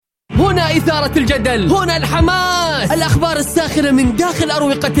هنا إثارة الجدل، هنا الحماس، الأخبار الساخنة من داخل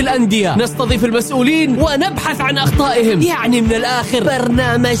أروقة الأندية، نستضيف المسؤولين ونبحث عن أخطائهم. يعني من الآخر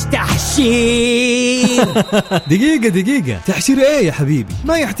برنامج تحشير. دقيقة، تحشير ايه يا حبيبي؟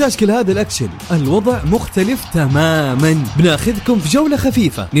 ما يحتاج كل هذا الأكشن. الوضع مختلف تماما. بناخذكم في جولة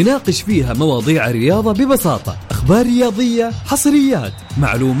خفيفة نناقش فيها مواضيع الرياضة ببساطة، أخبار رياضية، حصريات،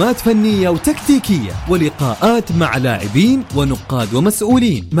 معلومات فنية وتكتيكية، ولقاءات مع لاعبين ونقاد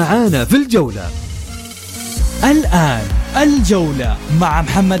ومسؤولين. معانا في الجولة. الآن الجولة مع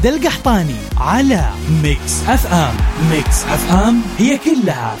محمد القحطاني على ميكس اف ام. ميكس اف ام هي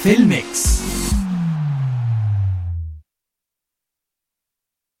كلها في الميكس.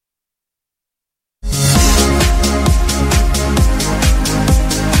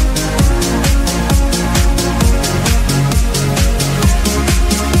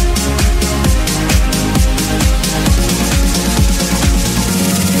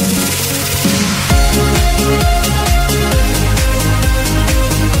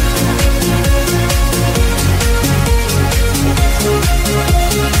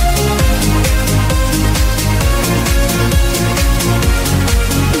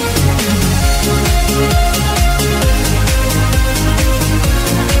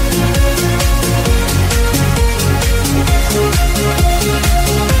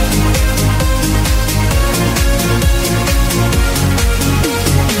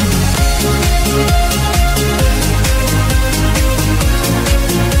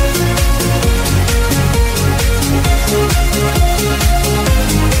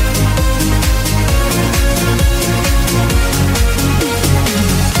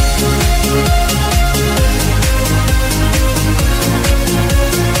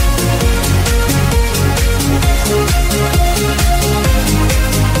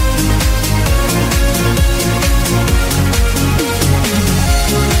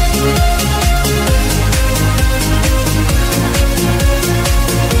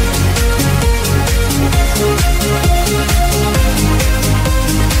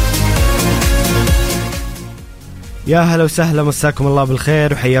 يا هلا وسهلا، مساكم الله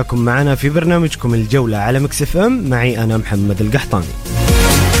بالخير وحياكم معنا في برنامجكم الجولة على ميكس اف ام. معي أنا محمد القحطاني.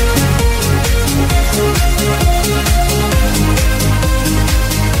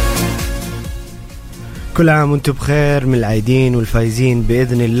 كل عام وانتم بخير، من العايدين والفايزين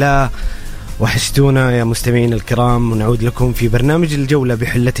بإذن الله. وحشتونا يا مستمعين الكرام، ونعود لكم في برنامج الجولة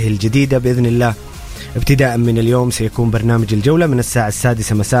بحلته الجديدة بإذن الله. ابتداء من اليوم سيكون برنامج الجولة من الساعة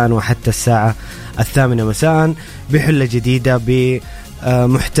 6 مساء وحتى الساعة 8 مساء بحلة جديدة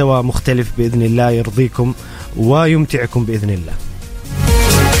بمحتوى مختلف بإذن الله يرضيكم ويمتعكم بإذن الله.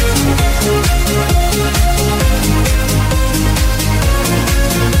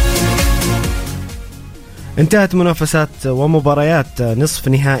 انتهت منافسات ومباريات نصف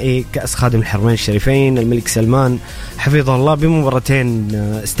نهائي كأس خادم الحرمين الشريفين الملك سلمان حفظه الله بمباراتين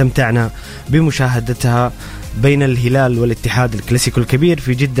استمتعنا بمشاهدتها بين الهلال والاتحاد، الكلاسيكو الكبير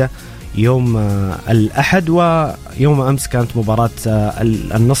في جدة يوم الأحد، ويوم أمس كانت مباراة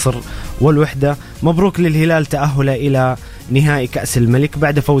النصر والوحدة. مبروك للهلال تأهل إلى نهائي كأس الملك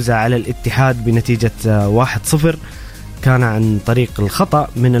بعد فوزه على الاتحاد بنتيجة 1-0، كان عن طريق الخطأ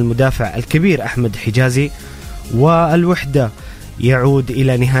من المدافع الكبير أحمد حجازي. والوحدة يعود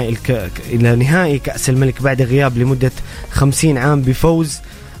إلى نهائي كأس الملك بعد غياب لمدة 50 عام بفوز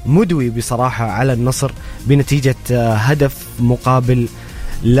مدوي بصراحة على النصر بنتيجة هدف مقابل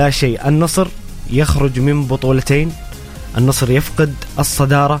لا شيء. النصر يخرج من بطولتين، النصر يفقد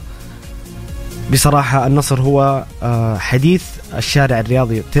الصدارة. بصراحة النصر هو حديث الشارع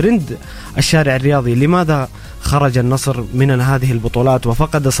الرياضي، ترند الشارع الرياضي. لماذا خرج النصر من هذه البطولات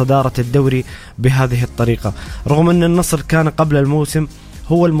وفقد صدارة الدوري بهذه الطريقة، رغم أن النصر كان قبل الموسم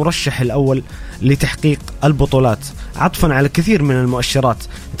هو المرشح الأول لتحقيق البطولات عطفا على كثير من المؤشرات؟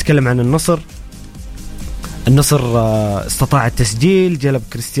 نتكلم عن النصر استطاع التسجيل، جلب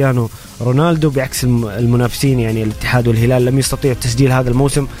كريستيانو رونالدو، بعكس المنافسين يعني الاتحاد والهلال لم يستطيعوا التسجيل هذا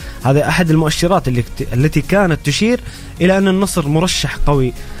الموسم. هذا أحد المؤشرات التي كانت تشير إلى أن النصر مرشح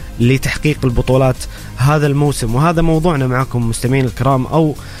قوي لتحقيق البطولات هذا الموسم. وهذا موضوعنا معكم مستمعين الكرام،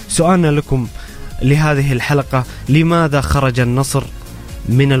 أو سؤالنا لكم لهذه الحلقة: لماذا خرج النصر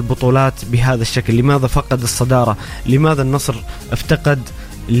من البطولات بهذا الشكل؟ لماذا فقد الصدارة؟ لماذا النصر افتقد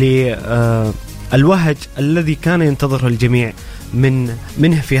الوهج الذي كان ينتظره الجميع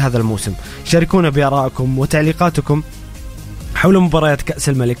منه في هذا الموسم؟ شاركونا بآرائكم وتعليقاتكم حول مباريات كأس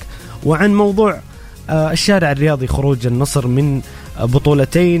الملك وعن موضوع الشارع الرياضي، خروج النصر من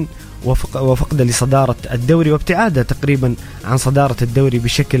بطولتين وفقد لصدارة الدوري وابتعاده تقريبا عن صدارة الدوري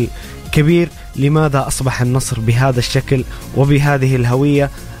بشكل كبير. لماذا أصبح النصر بهذا الشكل وبهذه الهوية؟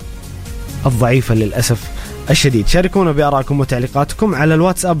 الضعيفة للأسف الشديد. شاركونا بآرائكم وتعليقاتكم على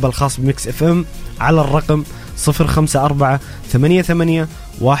الواتساب الخاص بميكس اف ام على الرقم 054-88-11700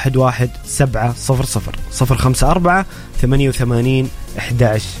 054-88-11700.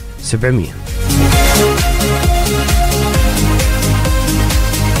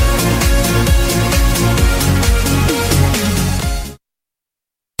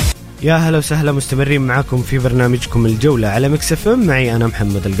 يا هلا وسهلا، مستمرين معاكم في برنامجكم الجولة على ميكس اف ام، معي أنا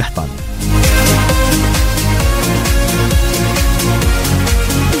محمد القحطاني.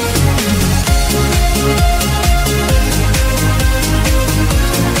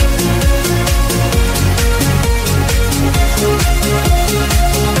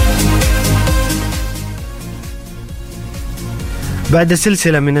 بعد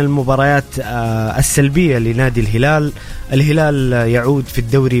سلسلة من المباريات السلبية لنادي الهلال يعود في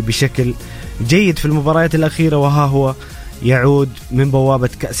الدوري بشكل جيد في المباريات الأخيرة، وها هو يعود من بوابة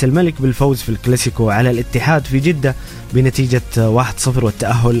كأس الملك بالفوز في الكلاسيكو على الاتحاد في جدة بنتيجة 1-0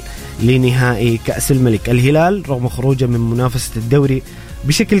 والتأهل لنهائي كأس الملك. الهلال رغم خروجه من منافسة الدوري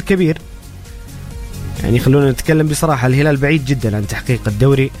بشكل كبير، يعني خلونا نتكلم بصراحة، الهلال بعيد جدا عن تحقيق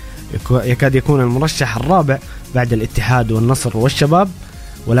الدوري، يكاد يكون المرشح الرابع بعد الاتحاد والنصر والشباب،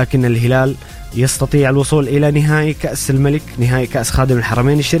 ولكن الهلال يستطيع الوصول إلى نهائي كأس الملك، نهائي كأس خادم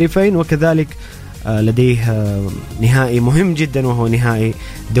الحرمين الشريفين، وكذلك لديه نهائي مهم جدا وهو نهائي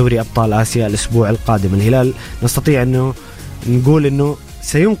دوري أبطال آسيا الأسبوع القادم. الهلال نستطيع أنه نقول أنه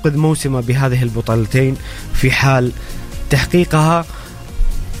سينقذ موسمه بهذه البطولتين في حال تحقيقها،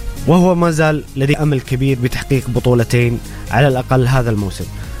 وهو ما زال لديه أمل كبير بتحقيق بطولتين على الأقل هذا الموسم.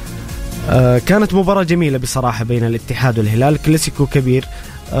 كانت مباراة جميلة بصراحة بين الاتحاد والهلال، كلاسيكو كبير.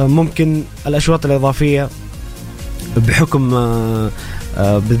 ممكن الأشواط الإضافية بحكم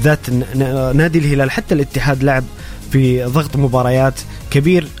بالذات نادي الهلال، حتى الاتحاد لعب في ضغط مباريات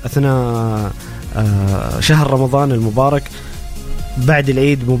كبير أثناء شهر رمضان المبارك. بعد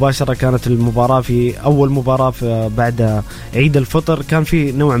العيد مباشرة كانت المباراة، في أول مباراة بعد عيد الفطر، كان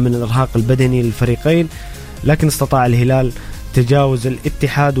في نوع من الإرهاق البدني للفريقين، لكن استطاع الهلال تجاوز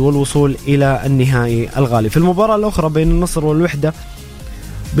الاتحاد والوصول إلى النهائي الغالي. في المباراة الأخرى بين النصر والوحدة،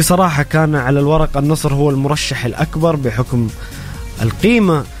 بصراحة كان على الورق النصر هو المرشح الأكبر بحكم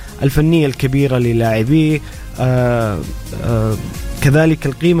القيمة الفنية الكبيرة للاعبيه، كذلك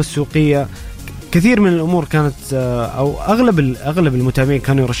القيمة السوقية. كثير من الأمور كانت أو أغلب المتابعين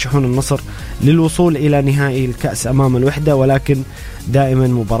كانوا يرشحون النصر للوصول إلى نهائي الكأس أمام الوحدة، ولكن دائما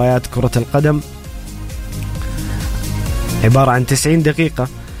مباريات كرة القدم عبارة عن 90 دقيقة،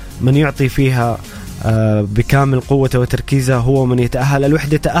 من يعطي فيها بكامل قوته وتركيزه هو من يتأهل.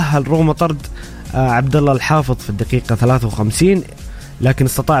 الوحدة تأهل رغم طرد عبد الله الحافظ في الدقيقة 53، لكن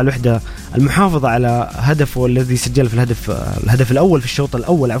استطاع الوحدة المحافظة على هدفه الذي سجل في الهدف الأول في الشوط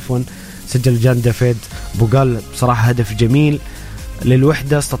الأول، سجل جان دافيد بوغال، بصراحة هدف جميل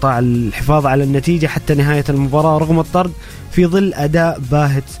للوحدة. استطاع الحفاظ على النتيجة حتى نهاية المباراة رغم الطرد، في ظل أداء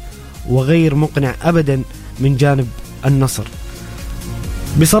باهت وغير مقنع أبدا من جانب النصر.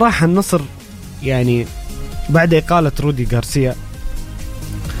 بصراحة النصر يعني بعد إقالة رودي غارسيا،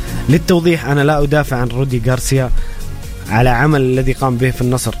 للتوضيح أنا لا أدافع عن رودي غارسيا على عمل الذي قام به في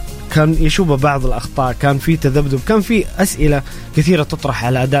النصر، كان يشوب بعض الأخطاء، كان في تذبذب، كان في أسئلة كثيرة تطرح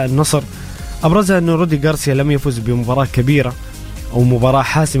على أداء النصر، أبرزها أن رودي غارسيا لم يفوز بمباراة كبيرة أو مباراة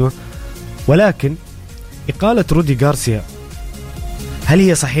حاسمة. ولكن إقالة رودي غارسيا هل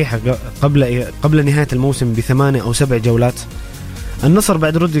هي صحيحة قبل نهاية الموسم ب8 أو 7 جولات؟ النصر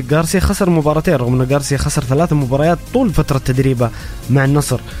بعد رودي غارسيا خسر مباراتين، رغم أن غارسيا خسر 3 مباريات طول فترة تدريبه مع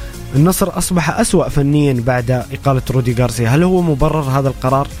النصر. النصر أصبح أسوأ فنيا بعد إقالة رودي غارسيا. هل هو مبرر هذا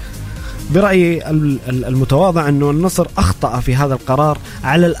القرار؟ برأيي المتواضع أنه النصر أخطأ في هذا القرار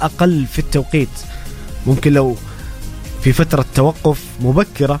على الأقل في التوقيت. ممكن لو في فترة توقف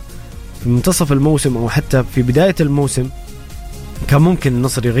مبكرة في منتصف الموسم أو حتى في بداية الموسم كان ممكن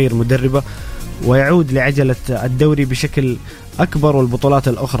النصر يغير مدربه ويعود لعجلة الدوري بشكل أكبر والبطولات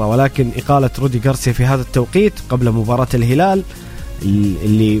الأخرى، ولكن إقالة رودي غارسيا في هذا التوقيت قبل مباراة الهلال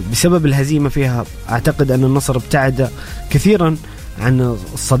اللي بسبب الهزيمة فيها أعتقد أن النصر ابتعد كثيرا عن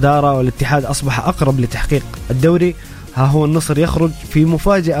الصدارة، والاتحاد أصبح أقرب لتحقيق الدوري. ها هو النصر يخرج في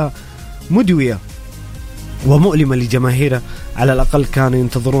مفاجأة مدوية ومؤلمة لجماهيره، على الأقل كانوا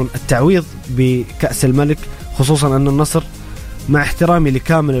ينتظرون التعويض بكأس الملك، خصوصا أن النصر مع احترامي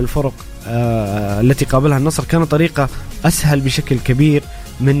لكامل الفرق التي قابلها النصر كان طريقة أسهل بشكل كبير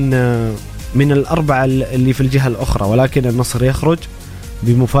من الأربعة اللي في الجهة الأخرى، ولكن النصر يخرج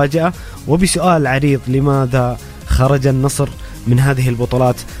بمفاجأة وبسؤال عريض: لماذا خرج النصر من هذه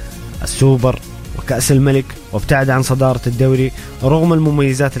البطولات السوبر كأس الملك وابتعد عن صدارة الدوري رغم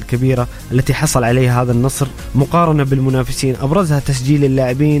المميزات الكبيرة التي حصل عليها هذا النصر مقارنة بالمنافسين، أبرزها تسجيل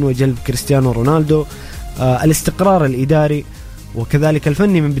اللاعبين وجلب كريستيانو رونالدو، الاستقرار الإداري وكذلك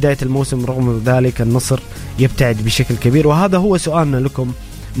الفني من بداية الموسم. رغم ذلك النصر يبتعد بشكل كبير، وهذا هو سؤالنا لكم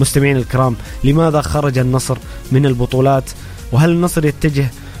مستمعين الكرام: لماذا خرج النصر من البطولات؟ وهل النصر يتجه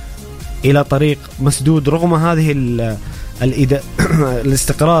إلى طريق مسدود رغم هذه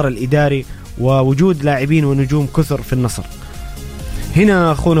الاستقرار الإداري ووجود لاعبين ونجوم كثر في النصر؟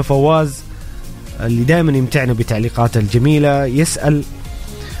 هنا أخونا فواز اللي دائما يمتعنا بتعليقاته الجميلة يسأل،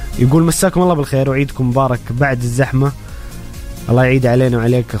 يقول: مساكم الله بالخير وعيدكم مبارك بعد الزحمة. الله يعيد علينا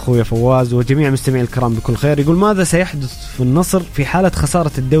وعليك أخويا فواز وجميع مستمعي الكرام بكل خير. يقول: ماذا سيحدث في النصر في حالة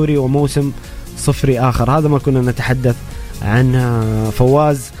خسارة الدوري وموسم صفري آخر؟ هذا ما كنا نتحدث عنه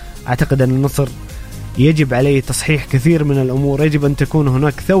فواز. أعتقد أن النصر يجب عليه تصحيح كثير من الأمور، يجب أن تكون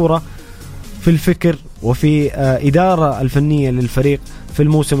هناك ثورة في الفكر وفي إدارة الفنية للفريق في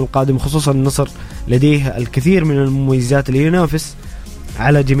الموسم القادم، خصوصا النصر لديه الكثير من المميزات اللي ينافس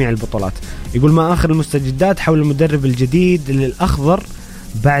على جميع البطولات. يقول: ما آخر المستجدات حول المدرب الجديد للأخضر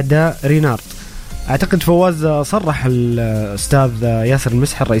بعد رينارد؟ أعتقد فواز صرح الأستاذ ياسر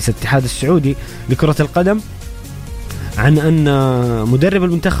المسحر رئيس الاتحاد السعودي لكرة القدم عن أن مدرب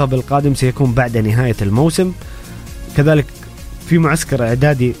المنتخب القادم سيكون بعد نهاية الموسم. كذلك في معسكر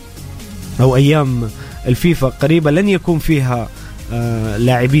إعدادي أو أيام الفيفا قريبة لن يكون فيها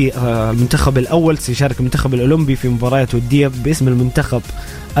لاعبي المنتخب الأول، سيشارك المنتخب الأولمبي في مباريات ودية باسم المنتخب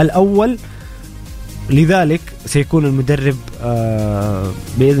الأول، لذلك سيكون المدرب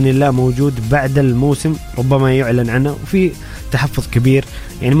بإذن الله موجود بعد الموسم، ربما يعلن عنه. وفي تحفظ كبير،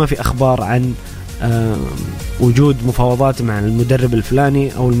 يعني ما في أخبار عن وجود مفاوضات مع المدرب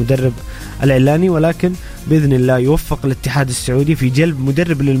الفلاني أو المدرب العلاني، ولكن بإذن الله يوفق الاتحاد السعودي في جلب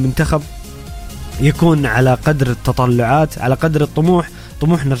مدرب للمنتخب يكون على قدر التطلعات، على قدر الطموح.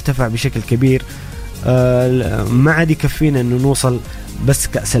 طموحنا ارتفع بشكل كبير، ما عاد يكفينا أنه نوصل بس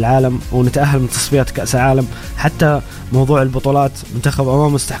كأس العالم ونتأهل من تصفيات كأس العالم، حتى موضوع البطولات منتخب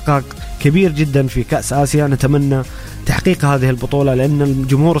أمام استحقاق كبير جدا في كأس آسيا. نتمنى تحقيق هذه البطولة، لأن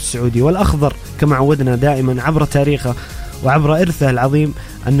الجمهور السعودي والأخضر كما عودنا دائما عبر تاريخه وعبر إرثه العظيم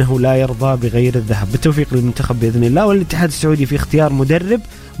أنه لا يرضى بغير الذهب. بالتوفيق للمنتخب بإذن الله، والاتحاد السعودي في اختيار مدرب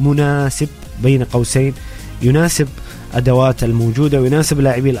مناسب بين قوسين، يناسب أدوات الموجودة ويناسب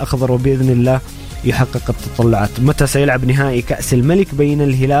لاعبي الأخضر، وبإذن الله يحقق التطلعات. متى سيلعب نهائي كأس الملك بين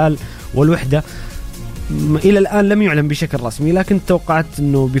الهلال والوحدة؟ إلى الآن لم يعلن بشكل رسمي، لكن توقعت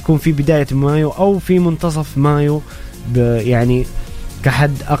أنه بيكون في بداية مايو أو في منتصف مايو يعني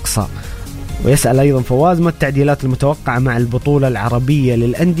كحد أقصى. ويسأل أيضا فواز: ما التعديلات المتوقعة مع البطولة العربية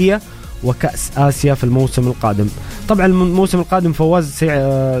للأندية وكأس آسيا في الموسم القادم؟ طبعا الموسم القادم فواز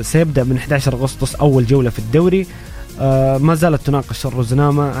سيبدأ من 11 أغسطس أول جولة في الدوري. ما زالت تناقش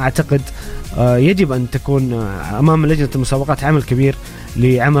الرزنامة. أعتقد يجب أن تكون أمام لجنة المسابقات عمل كبير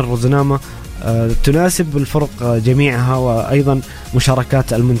لعمل الرزنامة تناسب الفرق جميعها وأيضا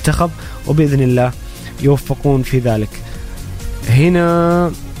مشاركات المنتخب، وبإذن الله يوفقون في ذلك.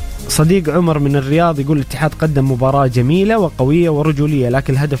 هنا صديق عمر من الرياض يقول: الاتحاد قدم مباراة جميلة وقوية ورجولية،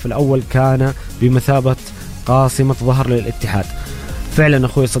 لكن الهدف الأول كان بمثابة قاصمة ظهر للاتحاد. فعلا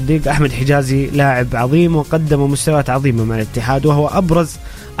أخوي صديق، أحمد حجازي لاعب عظيم وقدم مستويات عظيمة مع الاتحاد، وهو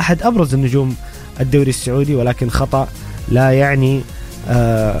أحد أبرز النجوم الدوري السعودي، ولكن خطأ لا يعني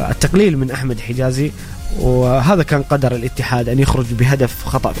التقليل من أحمد حجازي، وهذا كان قدر الاتحاد أن يخرج بهدف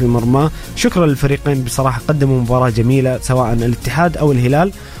خطأ في مرماه. شكرا للفريقين، بصراحة قدموا مباراة جميلة سواء الاتحاد أو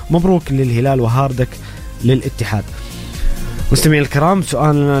الهلال. مبروك للهلال وهاردك للاتحاد. مستمعين الكرام،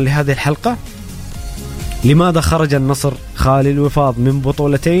 سؤالنا لهذه الحلقة: لماذا خرج النصر خالي الوفاض من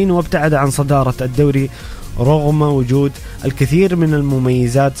بطولتين وابتعد عن صدارة الدوري رغم وجود الكثير من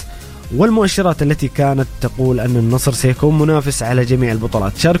المميزات والمؤشرات التي كانت تقول أن النصر سيكون منافس على جميع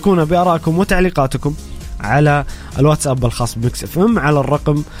البطولات؟ شاركونا بآرائكم وتعليقاتكم على الواتساب الخاص بميكس اف ام على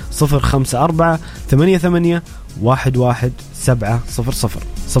الرقم 0548811700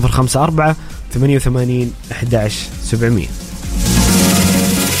 0548811700.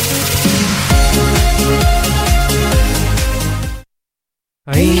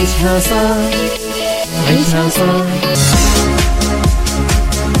 عيشها صح، عيشها صح.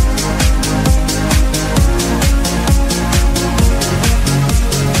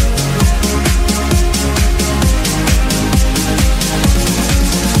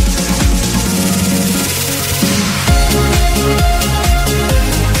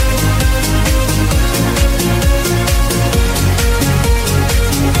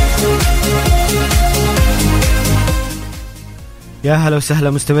 يا هلا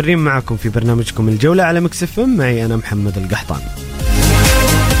وسهلا، مستمرين معكم في برنامجكم الجولة على ميكس اف ام، معي أنا محمد القحطاني.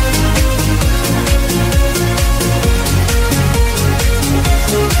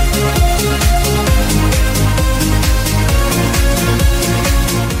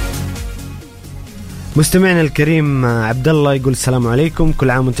 مستمعنا الكريم عبد الله يقول السلام عليكم، كل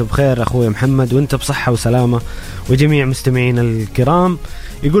عام وانت بخير اخوي محمد وانت بصحة وسلامة وجميع مستمعينا الكرام.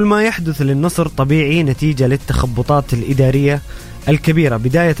 يقول ما يحدث للنصر طبيعي نتيجة للتخبطات الإدارية الكبيرة،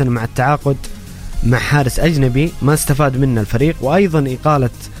 بداية مع التعاقد مع حارس أجنبي ما استفاد منه الفريق، وأيضا إقالة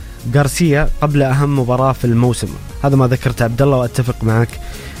غارسيا قبل أهم مباراة في الموسم. هذا ما ذكرت عبد الله وأتفق معك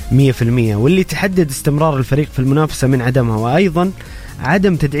 100%. واللي تحدد استمرار الفريق في المنافسة من عدمها، وأيضا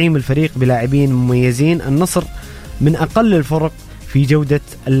عدم تدعيم الفريق بلاعبين مميزين. النصر من أقل الفرق في جودة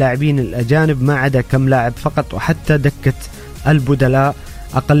اللاعبين الأجانب ما عدا كم لاعب فقط، وحتى دكة البدلاء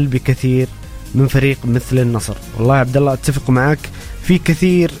أقل بكثير من فريق مثل النصر. والله عبد الله أتفق معك في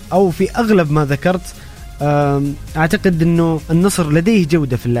كثير أو في أغلب ما ذكرت. أعتقد أنه النصر لديه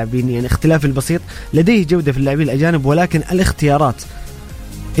جودة في اللاعبين، يعني اختلاف البسيط، لديه جودة في اللاعبين الأجانب، ولكن الاختيارات.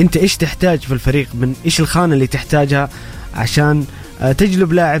 أنت إيش تحتاج في الفريق، من إيش الخانة اللي تحتاجها عشان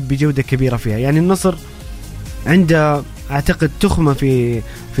تجلب لاعب بجودة كبيرة فيها. يعني النصر عنده أعتقد تخمة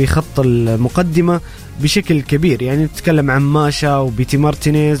في خط المقدمة بشكل كبير، يعني نتكلم عن ماشا وبيتي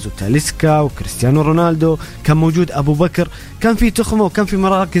مارتينيز وتاليسكا وكريستيانو رونالدو، كان موجود أبو بكر، كان في تخمة وكان في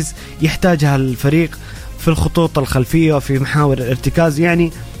مراكز يحتاجها الفريق في الخطوط الخلفية وفي محاور الارتكاز.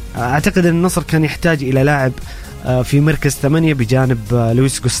 يعني أعتقد أن النصر كان يحتاج إلى لاعب في مركز 8 بجانب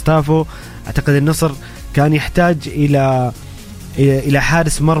لويس غوستافو. أعتقد النصر كان يحتاج إلى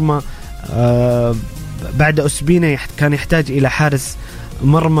حارس مرمى بعد أسبينا، كان يحتاج إلى حارس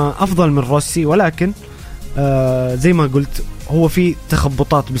مرمى أفضل من روسي، ولكن زي ما قلت هو في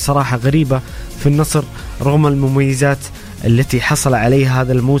تخبطات بصراحة غريبة في النصر رغم المميزات التي حصل عليها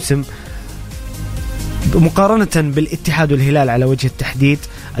هذا الموسم مقارنة بالاتحاد والهلال على وجه التحديد،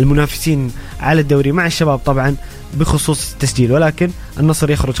 المنافسين على الدوري مع الشباب طبعا بخصوص التسجيل. ولكن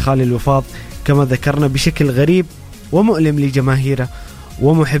النصر يخرج خالي الوفاض كما ذكرنا بشكل غريب ومؤلم لجماهيره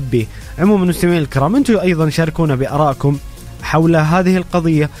ومحبيه. عموما مستمعين الكرام، انتم أيضا شاركونا بآرائكم حول هذه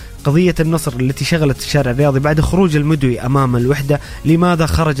القضية، قضية النصر التي شغلت الشارع الرياضي بعد خروج المدوي أمام الوحدة. لماذا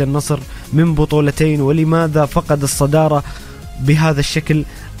خرج النصر من بطولتين، ولماذا فقد الصدارة بهذا الشكل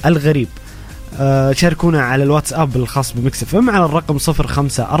الغريب؟ شاركونا على الواتساب الخاص بميكس اف ام على الرقم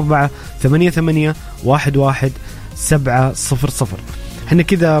 0548811700. احنا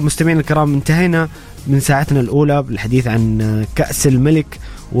كذا مستمعين الكرام انتهينا من ساعتنا الأولى بالحديث عن كأس الملك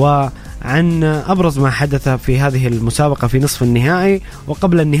وعن أبرز ما حدث في هذه المسابقة في نصف النهائي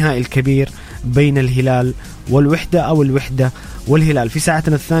وقبل النهائي الكبير بين الهلال والوحدة أو الوحدة والهلال. في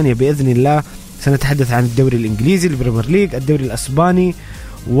ساعتنا الثانية بإذن الله سنتحدث عن الدوري الإنجليزي، البريمير ليج، الدوري الأسباني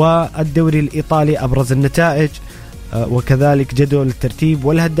والدوري الإيطالي، أبرز النتائج وكذلك جدول الترتيب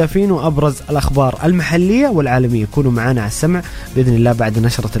والهدافين وأبرز الأخبار المحلية والعالمية. كونوا معنا على السمع بإذن الله. بعد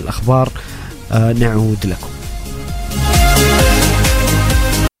نشرة الأخبار نعود لكم.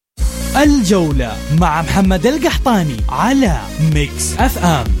 الجولة مع محمد القحطاني على ميكس اف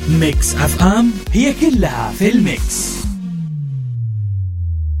ام. ميكس اف ام هي كلها في الميكس.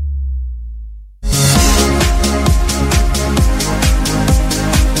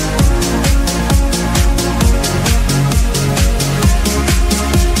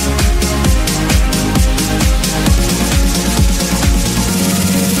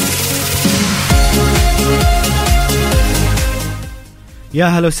 يا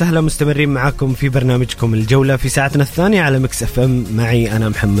هلا وسهلا، مستمرين معاكم في برنامجكم الجولة في ساعتنا الثانية على ميكس اف ام، معي أنا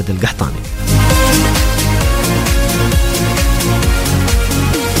محمد القحطاني.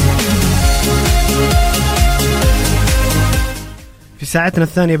 في ساعتنا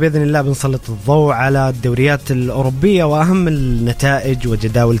الثانية بإذن الله بنسلط الضوء على الدوريات الأوروبية وأهم النتائج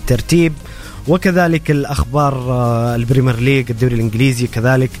وجداول الترتيب، وكذلك الأخبار البريمير ليج، الدوري الإنجليزي،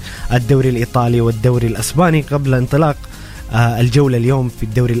 كذلك الدوري الإيطالي والدوري الأسباني قبل انطلاق الجولة اليوم في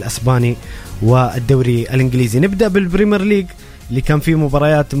الدوري الأسباني والدوري الإنجليزي. نبدأ بالبريمير ليج اللي كان فيه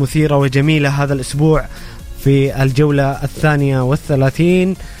مباريات مثيرة وجميلة هذا الأسبوع. في الجولة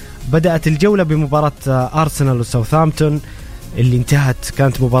 32 بدأت الجولة بمباراة أرسنال وساوثهامبتون اللي انتهت،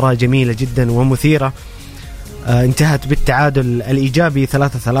 كانت مباراة جميلة جدا ومثيرة، انتهت بالتعادل الإيجابي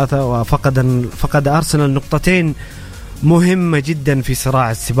 3-3. وفقد أرسنال نقطتين مهمة جدا في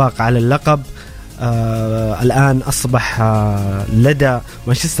صراع السباق على اللقب. الآن أصبح لدى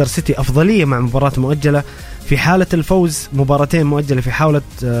مانشستر سيتي أفضلية مع مباراة مؤجلة. في حالة الفوز مباراتين مؤجلة،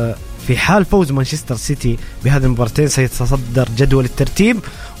 في حال فوز مانشستر سيتي بهذه المباراتين سيتصدر جدول الترتيب.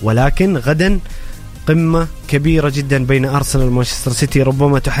 ولكن غدا قمة كبيرة جدا بين أرسنال ومانشستر سيتي،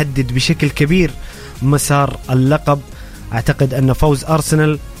 ربما تحدد بشكل كبير مسار اللقب. أعتقد أن فوز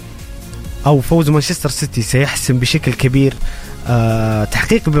أرسنال أو فوز مانشستر سيتي سيحسم بشكل كبير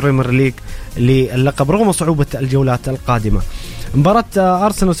تحقيق بريمير ليج للقب رغم صعوبة الجولات القادمة. مباراة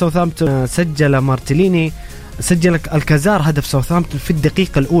أرسنال وساوثهامبتون سجل مارتيليني، سجل الكازار هدف ساوثهامبتون في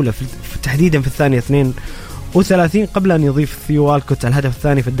الدقيقة الأولى تحديدا في الثانية 32 قبل أن يضيف ثيو والكوت الهدف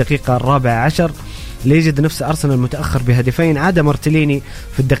الثاني في الدقيقة 14 ليجد نفس أرسنال متأخر بهدفين. عاد مارتيليني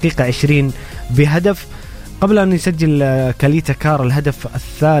في الدقيقة 20 بهدف قبل أن يسجل كاليتا كار الهدف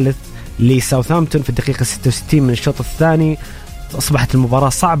الثالث لساوثهامبتون في الدقيقة 66 من الشوط الثاني. أصبحت المباراة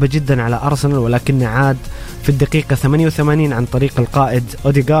صعبة جدا على أرسنال، ولكن عاد في الدقيقة 88 عن طريق القائد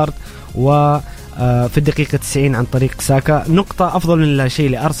أوديغارد، وفي الدقيقة 90 عن طريق ساكا. نقطة أفضل من لا شيء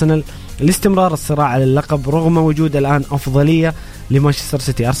لأرسنال لاستمرار الصراع على اللقب رغم وجود الآن أفضلية لمانشستر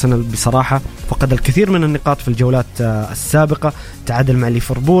سيتي. أرسنال بصراحة فقد الكثير من النقاط في الجولات السابقة، تعادل مع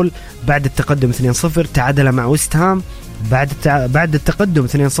ليفربول بعد التقدم 2-0، تعادل مع ويست هام بعد التقدم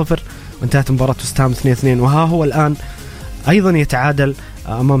 2-0 وانتهت مباراة ويست هام 2-2، وها هو الآن أيضا يتعادل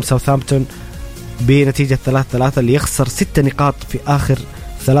أمام ساوثهامبتون بنتيجة 3-3 اللي يخسر 6 نقاط في آخر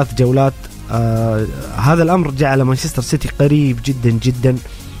 3 جولات. هذا الأمر جعل مانشستر سيتي قريب جدا جدا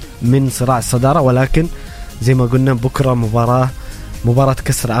من صراع الصدارة، ولكن زي ما قلنا بكرة مباراة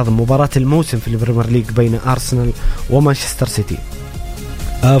كسر عظم، مباراة الموسم في البريمير ليج بين أرسنال ومانشستر سيتي.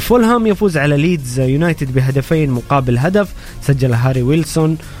 فولهام يفوز على ليدز يونايتد بهدفين مقابل هدف، سجل هاري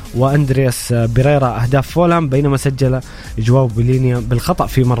ويلسون وأندرياس بيريرا أهداف فولهام، بينما سجل جواو بيلينيا بالخطأ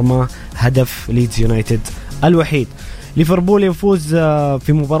في مرماه هدف ليدز يونايتد الوحيد. ليفربول يفوز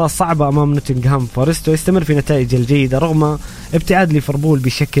في مباراة صعبة أمام نوتنغهام فورست ويستمر في نتائج الجيدة رغم ابتعاد ليفربول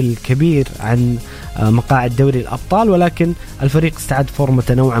بشكل كبير عن مقاعد دوري الأبطال، ولكن الفريق استعاد فورمة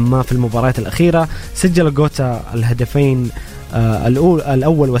نوعا ما في المباريات الأخيرة. سجل جوتا الهدفين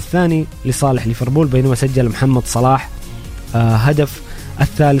الأول والثاني لصالح ليفربول، بينما سجل محمد صلاح هدف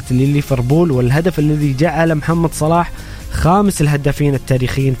الثالث لليفربول، والهدف الذي جعل محمد صلاح خامس الهدافين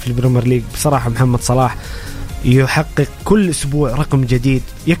التاريخيين في البريمير ليج. بصراحة محمد صلاح يحقق كل أسبوع رقم جديد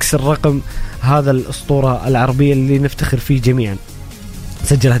يكسر رقم هذا الأسطورة العربية اللي نفتخر فيه جميعا.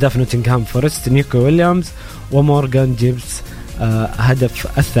 سجل هدف نوتنغهام فورست نيكو ويليامز ومورغان جيبس هدف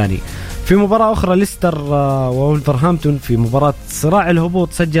الثاني. في مباراة أخرى ليستر وولفرهامبتون في مباراة صراع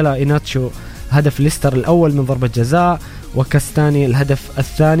الهبوط سجل إيناتشو هدف ليستر الأول من ضربة جزاء وكاستاني الهدف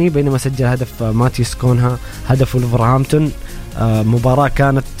الثاني، بينما سجل هدف ماتيوس كونها هدف ولفرهامبتون. مباراة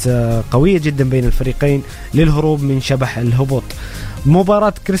كانت قوية جدا بين الفريقين للهروب من شبح الهبوط.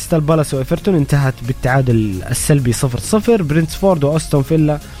 مباراة كريستال بالاس وإيفرتون انتهت بالتعادل السلبي 0-0. برينتفورد وأستون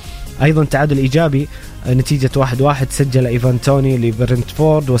فيلا أيضا تعادل إيجابي نتيجة 1-1، سجل إيفان توني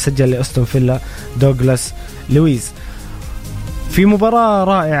لبرينتفورد وسجل لأستون فيلا دوغلاس لويز. في مباراة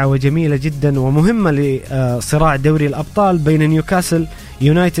رائعة وجميلة جدا ومهمة لصراع دوري الأبطال بين نيوكاسل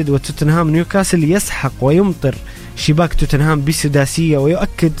يونايتد وتوتنهام. نيوكاسل يسحق ويمطر شباك توتنهام بسداسية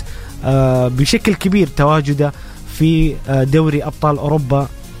ويؤكد بشكل كبير تواجده في دوري أبطال أوروبا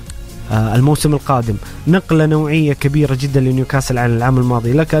الموسم القادم. نقلة نوعية كبيرة جدا لنيوكاسل عن العام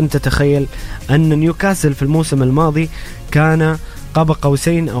الماضي. لك أن تتخيل أن نيوكاسل في الموسم الماضي كان قاب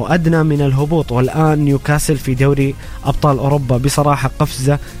قوسين أو أدنى من الهبوط، والآن نيوكاسل في دوري أبطال أوروبا. بصراحة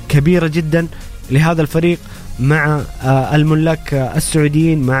قفزة كبيرة جدا لهذا الفريق مع الملاك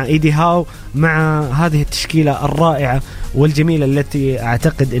السعوديين، مع إيدي هاو، مع هذه التشكيلة الرائعة والجميلة التي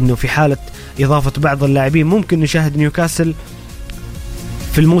أعتقد أنه في حالة إضافة بعض اللاعبين ممكن نشاهد نيوكاسل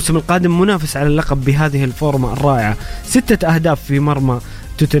في الموسم القادم منافس على اللقب بهذه الفورمة الرائعة. 6 أهداف في مرمى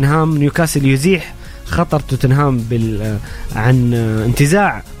توتنهام. نيوكاسل يزيح خطر توتنهام عن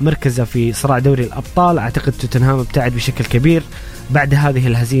انتزاع مركزه في صراع دوري الأبطال. أعتقد توتنهام ابتعد بشكل كبير بعد هذه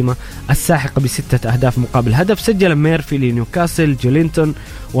الهزيمة الساحقة ب6 أهداف مقابل هدف. سجل ميرفي لنيوكاسل، جولينتون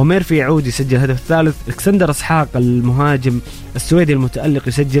وميرفي يعود يسجل هدف الثالث. إكسندر إسحاق المهاجم السويدي المتألق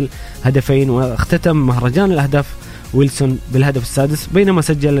يسجل هدفين، واختتم مهرجان الأهداف ويلسون بالهدف السادس، بينما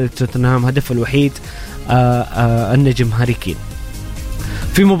سجل توتنهام هدف الوحيد النجم هاري كين.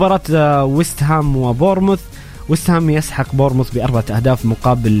 في مباراة ويست هام وبورموث، ويست هام يسحق بورموث ب4 أهداف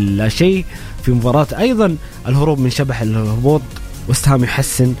مقابل لا شيء. في مباراة أيضا الهروب من شبح الهبوط، ويست هام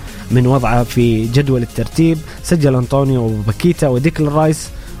يحسن من وضعه في جدول الترتيب. سجل أنطونيو وباكيتا وديكل رايس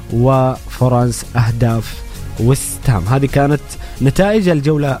وفرانس أهداف ويست هام. هذه كانت نتائج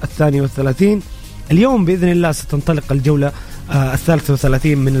الجولة 32. اليوم بإذن الله ستنطلق الجولة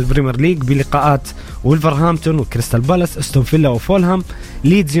 33 من البريمير ليج بلقاءات وولفرهامبتون وكريستال بالاس، أستون فيلا وفولهام،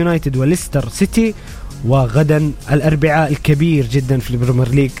 ليدز يونايتد وليستر سيتي، وغدا الأربعاء الكبير جدا في البريمير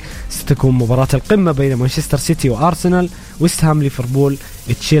ليج ستكون مباراة القمة بين مانشستر سيتي وأرسنال، ويست هام ليفربول،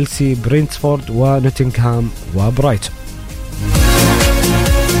 تشيلسي برينتفورد، ونوتنغهام وبرايتون.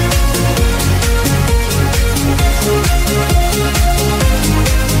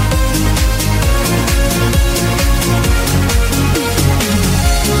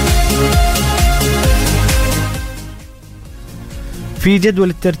 في جدول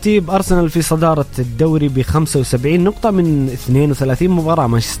الترتيب أرسنال في صدارة الدوري ب75 نقطة من 32 مباراة،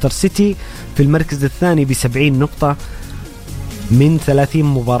 مانشستر سيتي في المركز الثاني ب70 نقطة من 30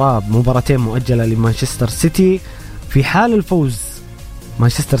 مباراة، مباراتين مؤجلة لمانشستر سيتي. في حال الفوز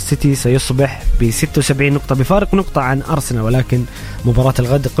مانشستر سيتي سيصبح ب76 نقطة بفارق نقطة عن أرسنال، ولكن مباراة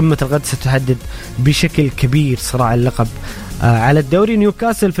الغد قمة الغد ستحدد بشكل كبير صراع اللقب على الدوري.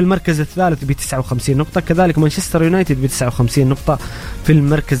 نيوكاسل في المركز الثالث ب59 نقطة، كذلك مانشستر يونايتد ب59 نقطة في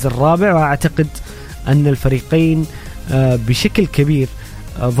المركز الرابع، وأعتقد أن الفريقين بشكل كبير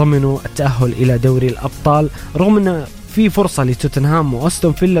ضمنوا التأهل إلى دوري الأبطال، رغم أن في فرصة لتوتنهام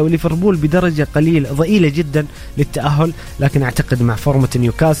وأستون فيلا وليفربول بدرجة ضئيلة جدا للتأهل، لكن أعتقد مع فورمة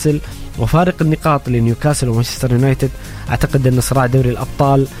نيوكاسل وفارق النقاط لنيوكاسل ومانشستر يونايتد أعتقد أن صراع دوري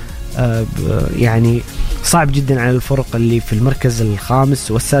الأبطال يعني صعب جدا على الفرق اللي في المركز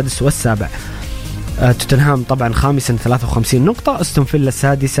الخامس والسادس والسابع. توتنهام طبعا خامسا 53 نقطة، أستون فيلا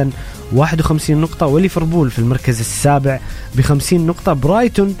سادسا 51 نقطة، وليفربول في المركز السابع ب50 نقطة.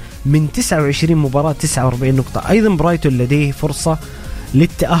 برايتون من 29 مباراة 49 نقطة، أيضا برايتون لديه فرصة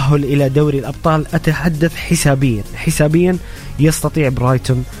للتأهل إلى دوري الأبطال. أتحدث حسابيا يستطيع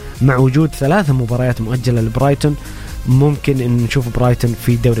برايتون مع وجود 3 مباريات مؤجلة لبرايتون ممكن أن نشوف برايتون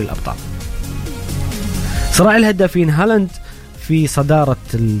في دوري الأبطال. صراع الهدافين، هالاند في صدارة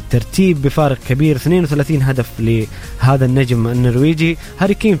الترتيب بفارق كبير 32 هدف لهذا النجم النرويجي.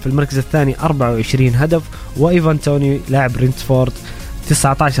 هاري كين في المركز الثاني 24 هدف، وإيفان توني لاعب برينتفورد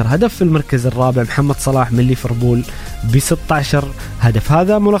 19 هدف في المركز الرابع. محمد صلاح من ليفربول ب16 هدف.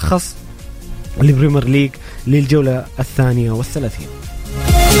 هذا ملخص البريمير ليج للجولة 32.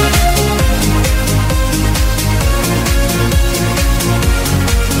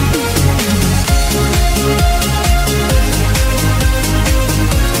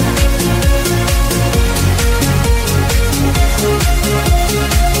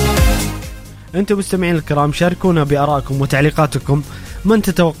 أنتم مستمعين الكرام، شاركونا بآرائكم وتعليقاتكم. من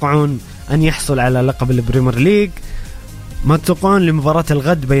تتوقعون أن يحصل على لقب البريمير ليج؟ ما تتوقعون لمباراة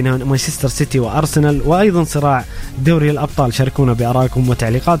الغد بين مانشستر سيتي وأرسنال، وأيضا صراع دوري الأبطال؟ شاركونا بآرائكم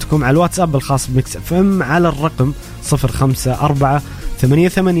وتعليقاتكم على الواتساب الخاص بميكس اف ام على الرقم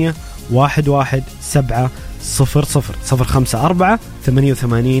 054-88-11700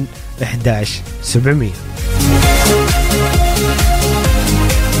 054-88-11700.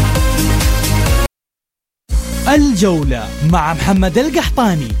 الجولة مع محمد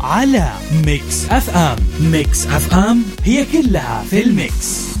القحطاني على ميكس اف ام. ميكس اف ام هي كلها في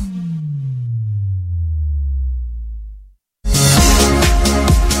الميكس.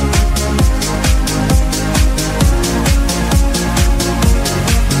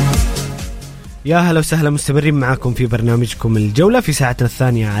 يا هلا وسهلا، مستمرين معاكم في برنامجكم الجولة في ساعتنا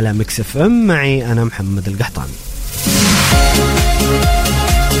الثانية على ميكس اف ام، معي أنا محمد القحطاني.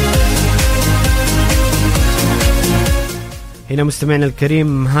 هنا مستمعنا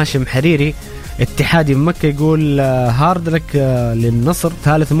الكريم هاشم حريري اتحادي من مكة يقول هارد لك للنصر،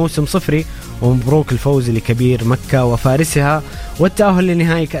 ثالث موسم صفري، ومبروك الفوز لكبير مكة وفارسها والتأهل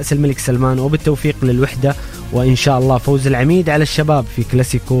لنهائي كأس الملك سلمان، وبالتوفيق للوحدة، وإن شاء الله فوز العميد على الشباب في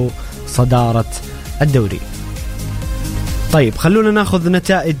كلاسيكو صدارة الدوري. طيب خلونا ناخذ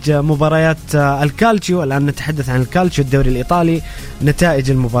نتائج مباريات الكالتشيو. الآن نتحدث عن الكالتشيو الدوري الإيطالي،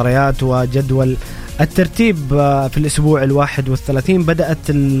 نتائج المباريات وجدول الترتيب في الأسبوع 31. بدأت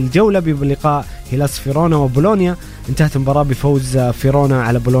الجولة بلقاء هيلاس فيرونا وبولونيا، انتهت المباراة بفوز فيرونا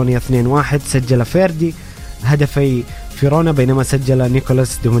على بولونيا 2-1، سجل فيردي هدفي فيرونا بينما سجل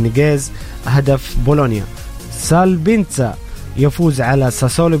نيكولاس دومينيغيز هدف بولونيا. سالبينتسا يفوز على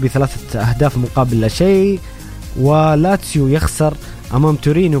ساسولو ب3 أهداف مقابل لا شيء، ولاتسيو يخسر أمام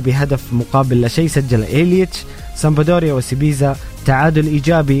تورينو بهدف مقابل لا شيء، سجل إيليتش. سامبدوريا وسيبيزا تعادل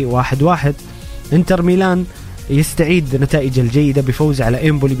إيجابي 1-1. انتر ميلان يستعيد نتائج الجيدة بفوز على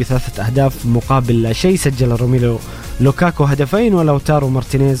إمبولي ب3 أهداف مقابل لا شيء، سجل روميلو لوكاكو هدفين ولوتارو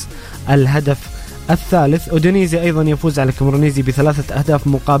مارتينيز الهدف الثالث. أودونيزي أيضا يفوز على كامرونيزي ب3 أهداف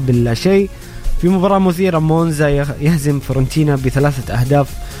مقابل لا شيء. في مباراة مثيرة مونزا يهزم فرونتينا ب3 أهداف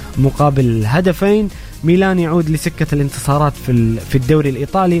مقابل هدفين. ميلان يعود لسكة الانتصارات في الدوري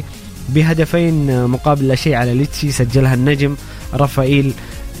الإيطالي بهدفين مقابل لا شيء على ليتشي، سجلها النجم رافائيل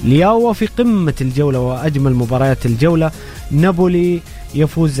لياو. في قمة الجولة وأجمل مباريات الجولة، نابولي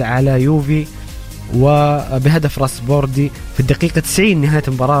يفوز على يوفي وبهدف راس بوردي في الدقيقة 90 نهاية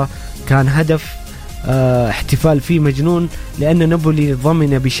المباراة. كان هدف احتفال فيه مجنون، لأن نابولي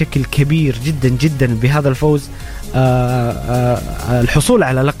ضمن بشكل كبير جدا جدا بهذا الفوز الحصول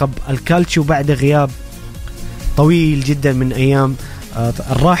على لقب الكالتشيو بعد غياب طويل جدا من أيام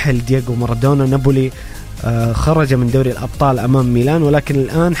الراحل دييغو مارادونا. نابولي خرج من دوري الأبطال أمام ميلان، ولكن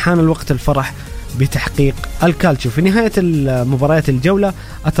الآن حان الوقت الفرح بتحقيق الكالتشيو. في نهاية مباريات الجولة،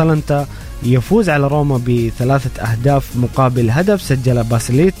 أتلانتا يفوز على روما ب3 أهداف مقابل هدف، سجل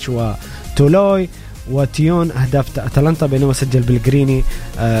باسيليتش وتولوي وتيون أهداف أتلانتا، بينما سجل بلغريني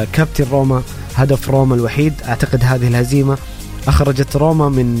كابتن روما هدف روما الوحيد. أعتقد هذه الهزيمة أخرجت روما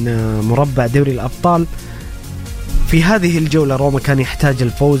من مربع دوري الأبطال. في هذه الجولة روما كان يحتاج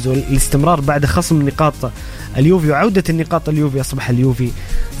الفوز والاستمرار بعد خصم نقاط اليوفي وعودة النقاط اليوفي. أصبح اليوفي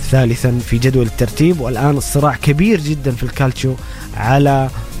ثالثا في جدول الترتيب، والآن الصراع كبير جدا في الكالتشيو على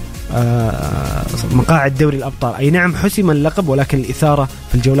مقاعد دوري الأبطال. أي نعم حسم اللقب، ولكن الإثارة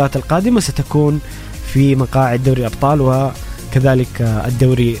في الجولات القادمة ستكون في مقاعد دوري الأبطال وكذلك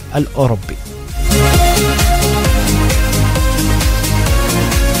الدوري الأوروبي.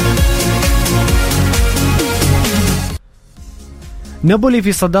 نابولي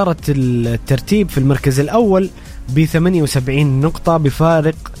في صدارة الترتيب في المركز الأول ب78 نقطة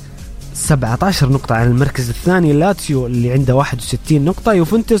بفارق 17 نقطة عن المركز الثاني لاتسيو اللي عنده 61 نقطة.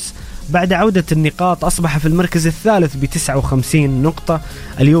 يوفنتوس بعد عودة النقاط أصبح في المركز الثالث ب59 نقطة.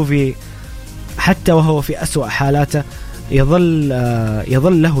 اليوفي حتى وهو في أسوأ حالاته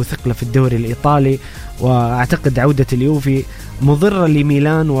يظل له ثقل في الدوري الإيطالي، وأعتقد عودة اليوفي مضرة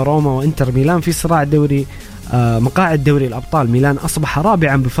لميلان وروما وإنتر ميلان في صراع دوري مقاعد دوري الأبطال. ميلان أصبح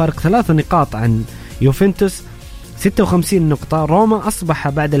رابعا بفارق 3 نقاط عن يوفنتوس 56 نقطة. روما أصبح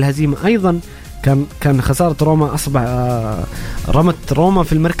بعد الهزيمة أيضا كان خسارة روما أصبح رمت روما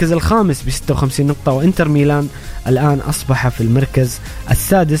في المركز الخامس ب56 نقطة، وإنتر ميلان الآن أصبح في المركز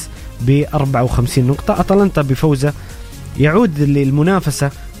السادس ب54 نقطة. أتلانتا بفوزه يعود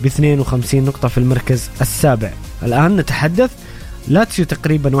للمنافسة ب52 نقطة في المركز السابع. الآن نتحدث لاتسيو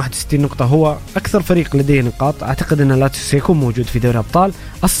تقريبا 61 نقطة، هو أكثر فريق لديه نقاط. أعتقد أن لاتسيو سيكون موجود في دوري الأبطال.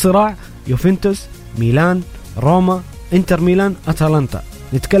 الصراع يوفنتوس، ميلان، روما، إنتر ميلان، أتلانتا.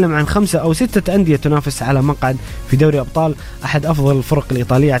 نتكلم عن 5 أو 6 أندية تنافس على مقعد في دوري أبطال أحد أفضل الفرق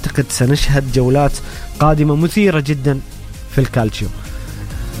الإيطالية. أعتقد سنشهد جولات قادمة مثيرة جدا في الكالتشيو.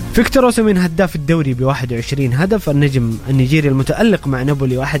 فيكتور أوسيمين هداف الدوري ب21 هدف، النجم النيجيري المتألق مع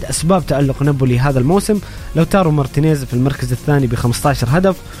نابولي وأحد أسباب تألق نابولي هذا الموسم. لوتارو مارتينيز في المركز الثاني ب15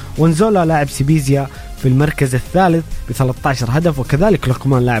 هدف، ونزولا لاعب سيبيزيا في المركز الثالث ب13 هدف، وكذلك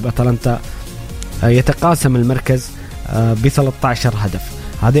لقمان لاعب أتلانتا يتقاسم المركز ب13 هدف.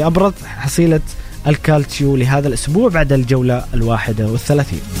 هذه أبرز حصيلة الكالتشيو لهذا الأسبوع بعد الجولة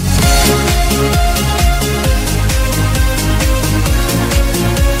 31.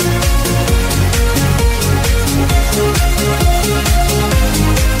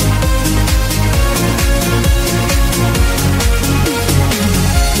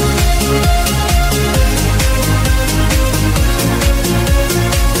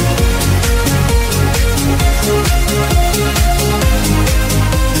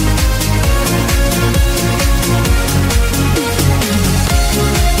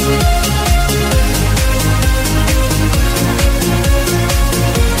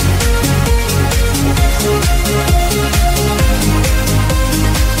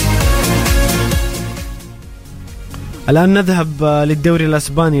 الآن نذهب للدوري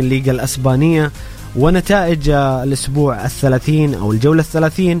الأسباني، الليغا الأسبانية، ونتائج الأسبوع 30 أو الجولة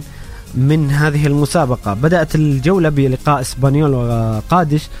 30 من هذه المسابقة. بدأت الجولة بلقاء اسبانيول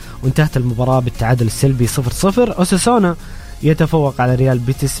وقادش، وانتهت المباراة بالتعادل السلبي 0-0. أوساسونا يتفوق على ريال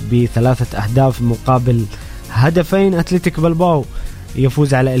بيتس ب3 أهداف مقابل هدفين. أتلتيك بلباو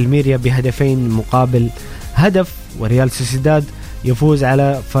يفوز على الميريا بهدفين مقابل هدف، وريال سوسيداد يفوز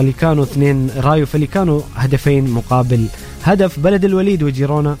على رايو فاليكانو هدفين مقابل هدف. بلد الوليد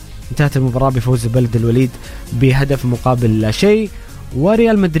وجيرونا انتهت المباراة بفوز بلد الوليد بهدف مقابل لا شيء.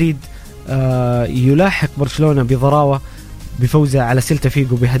 وريال مدريد يلاحق برشلونة بضراوة بفوزه على سيلتا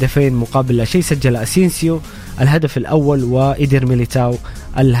فيغو بهدفين مقابل لا شيء، سجل أسينسيو الهدف الأول وإيدر ميليتاو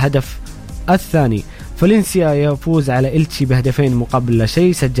الهدف الثاني. فالنسيا يفوز على إلتشي بهدفين مقابل لا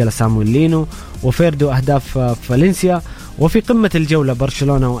شيء، سجل سامويل لينو وفيردو أهداف فالنسيا. وفي قمة الجولة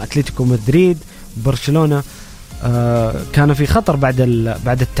برشلونة وأتلتيكو مدريد. برشلونة كان في خطر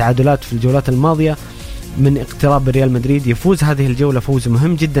بعد التعادلات في الجولات الماضية من اقتراب ريال مدريد. يفوز هذه الجولة فوز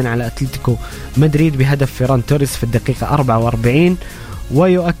مهم جدا على أتلتيكو مدريد بهدف فيران توريس في الدقيقة 44.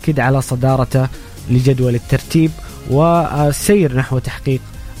 ويؤكد على صدارته لجدول الترتيب والسير نحو تحقيق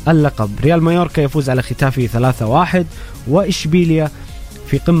اللقب. ريال مايوركا يفوز على ختافي 3-1. وإشبيليا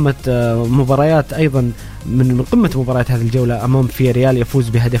في قمة مباريات أيضا من قمة مباريات هذه الجولة أمام فياريال يفوز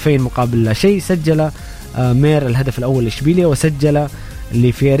بهدفين مقابل لا شيء. سجل مير الهدف الأول لإشبيليا، وسجل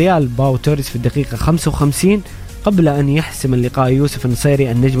لفياريال باو توريس في الدقيقة 55 قبل أن يحسم اللقاء يوسف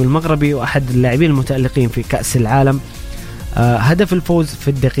النصيري النجم المغربي وأحد اللاعبين المتألقين في كأس العالم هدف الفوز في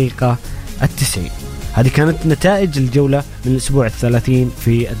الدقيقة 90. هذه كانت نتائج الجولة من الأسبوع 30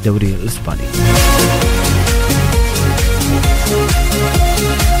 في الدوري الإسباني.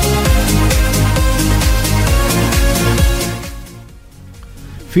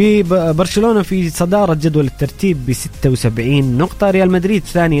 في برشلونة في صدارة جدول الترتيب ب76 نقطة. ريال مدريد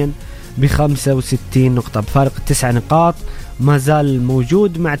ثانيا ب65 نقطة بفارق 9 نقاط، ما زال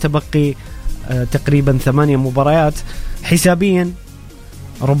موجود مع تبقي تقريبا 8 مباريات. حسابيا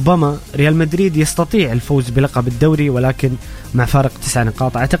ربما ريال مدريد يستطيع الفوز بلقب الدوري، ولكن مع فارق 9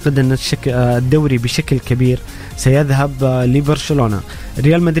 نقاط أعتقد أن الدوري بشكل كبير سيذهب لبرشلونة.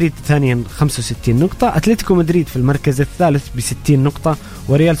 ريال مدريد ثانيا 65 نقطة، أتلتيكو مدريد في المركز الثالث ب60 نقطة،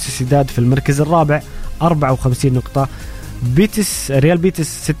 وريال سوسيداد في المركز الرابع 54 نقطة. ريال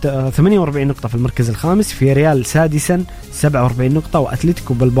بيتس 48 نقطة في المركز الخامس، في ريال سادسا 47 نقطة،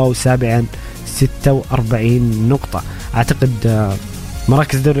 وأتلتيكو بلباو سابعا 46 نقطة. أعتقد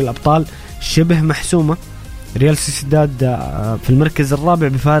مراكز دوري الأبطال شبه محسومة. ريال سوسيداد في المركز الرابع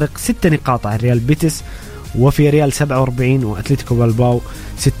بفارق 6 نقاط عن ريال بيتس، وفي ريال 47 وأتلتيكو بلباو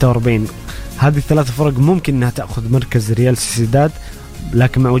 46. هذه الثلاث فرق ممكن أنها تأخذ مركز ريال سوسيداد،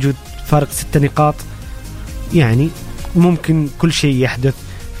 لكن مع وجود فارق 6 نقاط يعني ممكن كل شيء يحدث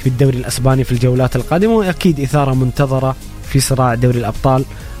في الدوري الأسباني في الجولات القادمة، وأكيد إثارة منتظرة في صراع دوري الأبطال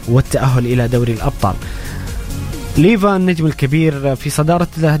والتأهل إلى دوري الأبطال. ليفا النجم الكبير في صدارة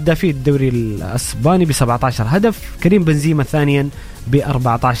هدافي الدوري الأسباني ب17 هدف، كريم بنزيما ثانيا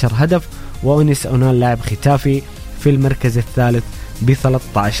ب14 هدف، وأونيس أونال لاعب ختافي في المركز الثالث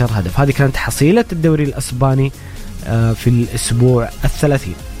ب13 هدف. هذه كانت حصيلة الدوري الأسباني في الأسبوع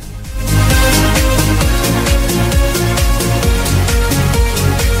 30.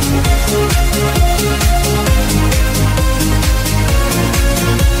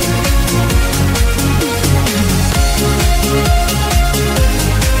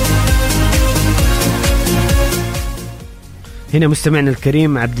 هنا مستمعنا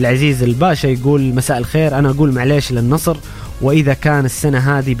الكريم عبد العزيز الباشا يقول مساء الخير، أنا أقول معليش للنصر، وإذا كان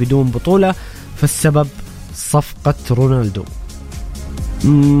السنة هذه بدون بطولة فالسبب صفقة رونالدو.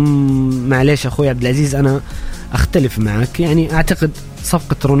 معليش أخوي عبد العزيز، أنا أختلف معك. يعني أعتقد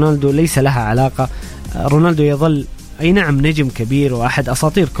صفقة رونالدو ليس لها علاقة. رونالدو يظل أي نعم نجم كبير وأحد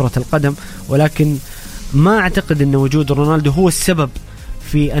أساطير كرة القدم، ولكن ما أعتقد أن وجود رونالدو هو السبب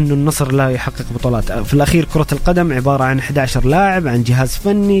في أن النصر لا يحقق بطولات. في الأخير كرة القدم عبارة عن 11 لاعب، عن جهاز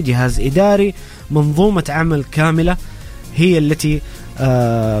فني، جهاز إداري، منظومة عمل كاملة هي التي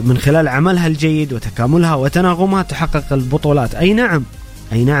من خلال عملها الجيد وتكاملها وتناغمها تحقق البطولات. أي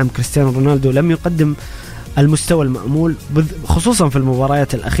نعم كريستيانو رونالدو لم يقدم المستوى المأمول خصوصا في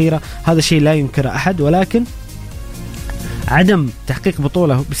المباريات الأخيرة، هذا شيء لا ينكر أحد، ولكن عدم تحقيق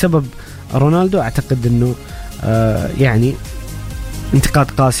بطولة بسبب رونالدو أعتقد أنه يعني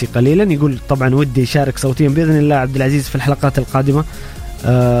انتقاد قاسي قليلا. يقول طبعا ودي يشارك صوتيا بإذن الله عبد العزيز في الحلقات القادمة،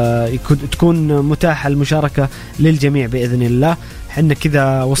 تكون متاحة المشاركة للجميع بإذن الله. حنا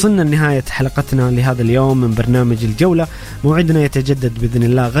كذا وصلنا لنهاية حلقتنا لهذا اليوم من برنامج الجولة. موعدنا يتجدد بإذن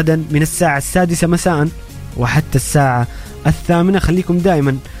الله غدا من الساعة 6 مساء وحتى الساعة 8. خليكم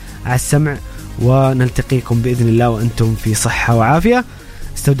دائما على السمع، ونلتقيكم بإذن الله وأنتم في صحة وعافية.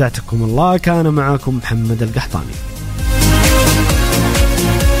 استودعتكم الله، كان معكم محمد القحطاني.